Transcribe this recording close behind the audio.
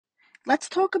Let's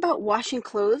talk about washing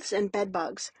clothes and bed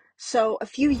bugs. So, a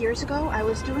few years ago, I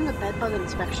was doing a bed bug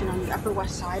inspection on the Upper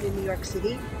West Side in New York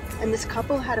City, and this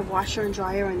couple had a washer and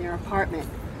dryer in their apartment.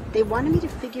 They wanted me to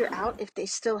figure out if they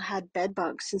still had bed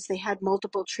bugs since they had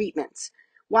multiple treatments.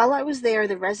 While I was there,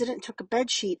 the resident took a bed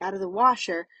sheet out of the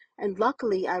washer, and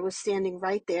luckily I was standing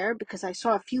right there because I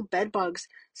saw a few bed bugs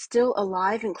still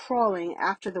alive and crawling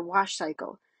after the wash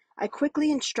cycle. I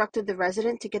quickly instructed the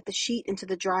resident to get the sheet into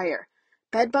the dryer.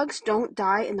 Bedbugs don't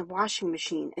die in the washing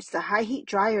machine. It's the high heat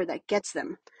dryer that gets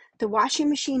them. The washing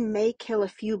machine may kill a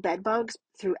few bedbugs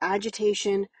through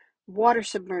agitation, water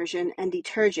submersion, and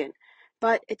detergent,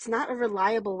 but it's not a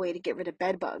reliable way to get rid of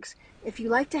bedbugs. If you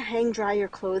like to hang dry your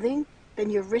clothing, then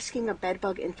you're risking a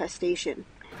bedbug infestation.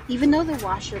 Even though the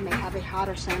washer may have a hot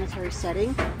or sanitary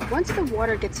setting, once the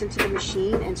water gets into the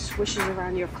machine and swishes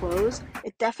around your clothes,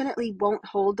 it definitely won't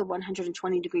hold the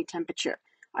 120-degree temperature.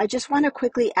 I just want to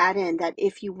quickly add in that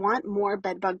if you want more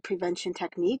bedbug prevention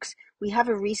techniques, we have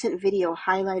a recent video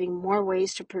highlighting more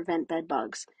ways to prevent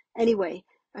bedbugs. Anyway,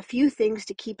 a few things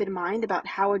to keep in mind about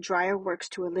how a dryer works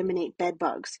to eliminate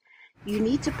bedbugs. You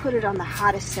need to put it on the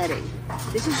hottest setting.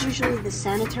 This is usually the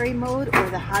sanitary mode or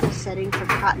the hottest setting for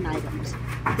cotton items.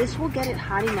 This will get it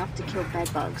hot enough to kill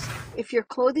bedbugs. If your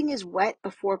clothing is wet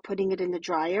before putting it in the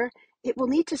dryer, it will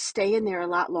need to stay in there a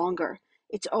lot longer.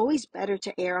 It's always better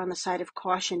to err on the side of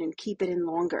caution and keep it in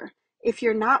longer. If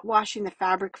you're not washing the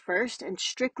fabric first and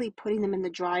strictly putting them in the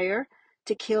dryer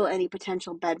to kill any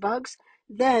potential bedbugs,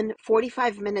 then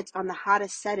 45 minutes on the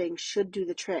hottest setting should do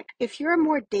the trick. If you're a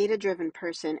more data-driven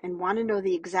person and want to know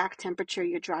the exact temperature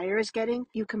your dryer is getting,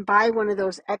 you can buy one of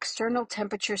those external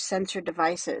temperature sensor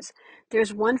devices.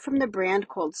 There's one from the brand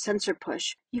called Sensor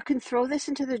Push. You can throw this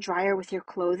into the dryer with your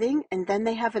clothing, and then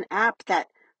they have an app that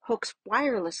hooks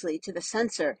wirelessly to the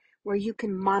sensor where you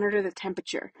can monitor the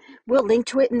temperature. We'll link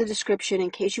to it in the description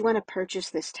in case you want to purchase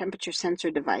this temperature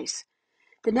sensor device.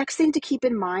 The next thing to keep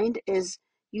in mind is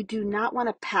you do not want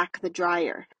to pack the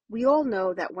dryer. We all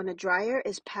know that when a dryer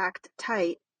is packed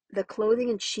tight, the clothing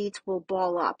and sheets will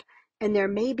ball up, and there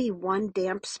may be one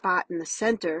damp spot in the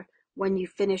center when you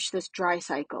finish this dry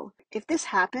cycle. If this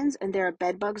happens and there are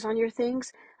bed bugs on your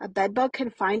things, a bed bug can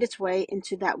find its way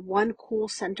into that one cool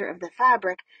center of the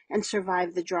fabric and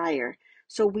survive the dryer.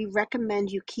 So we recommend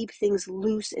you keep things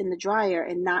loose in the dryer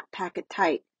and not pack it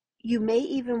tight. You may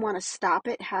even want to stop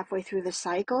it halfway through the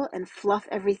cycle and fluff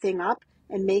everything up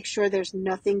and make sure there's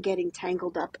nothing getting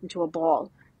tangled up into a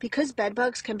ball. Because bed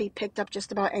bugs can be picked up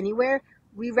just about anywhere,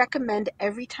 we recommend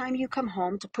every time you come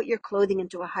home to put your clothing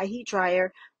into a high heat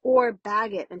dryer or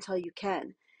bag it until you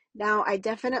can. Now, I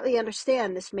definitely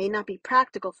understand this may not be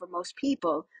practical for most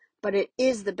people, but it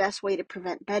is the best way to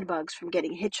prevent bed bugs from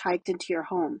getting hitchhiked into your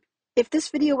home. If this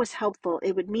video was helpful,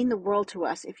 it would mean the world to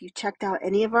us if you checked out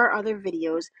any of our other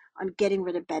videos on getting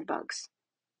rid of bed bugs.